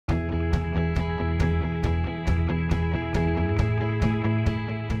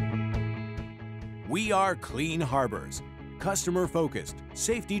We are Clean Harbors, customer-focused,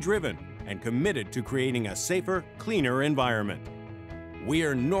 safety-driven, and committed to creating a safer, cleaner environment. We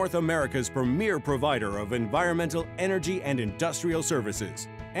are North America's premier provider of environmental, energy, and industrial services,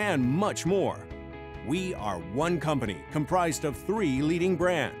 and much more. We are one company comprised of 3 leading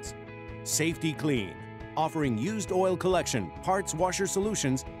brands. Safety-Kleen, offering used oil collection, parts washer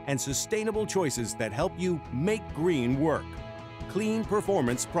solutions, and sustainable choices that help you make green work. Clean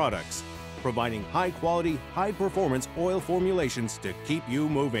Performance Products, providing high-quality, high-performance oil formulations to keep you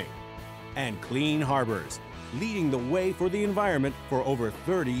moving. And Clean Harbors, leading the way for the environment for over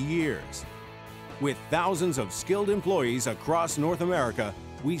 30 years. With thousands of skilled employees across North America,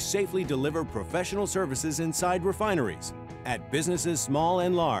 we safely deliver professional services inside refineries, at businesses small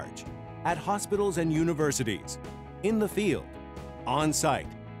and large, at hospitals and universities, in the field, on site,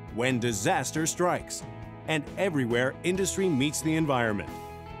 when disaster strikes, and everywhere industry meets the environment.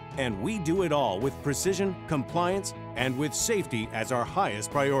 And we do it all with precision, compliance, and with safety as our highest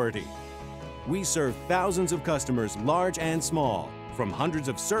priority. We serve thousands of customers, large and small, from hundreds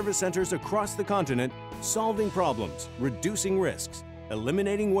of service centers across the continent, solving problems, reducing risks,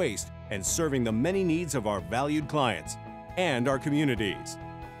 eliminating waste, and serving the many needs of our valued clients and our communities.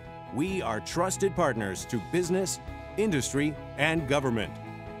 We are trusted partners to business, industry, and government,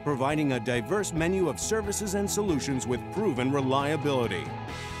 providing a diverse menu of services and solutions with proven reliability.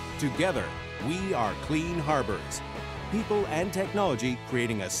 Together, we are Clean Harbors. People and technology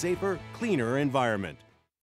creating a safer, cleaner environment.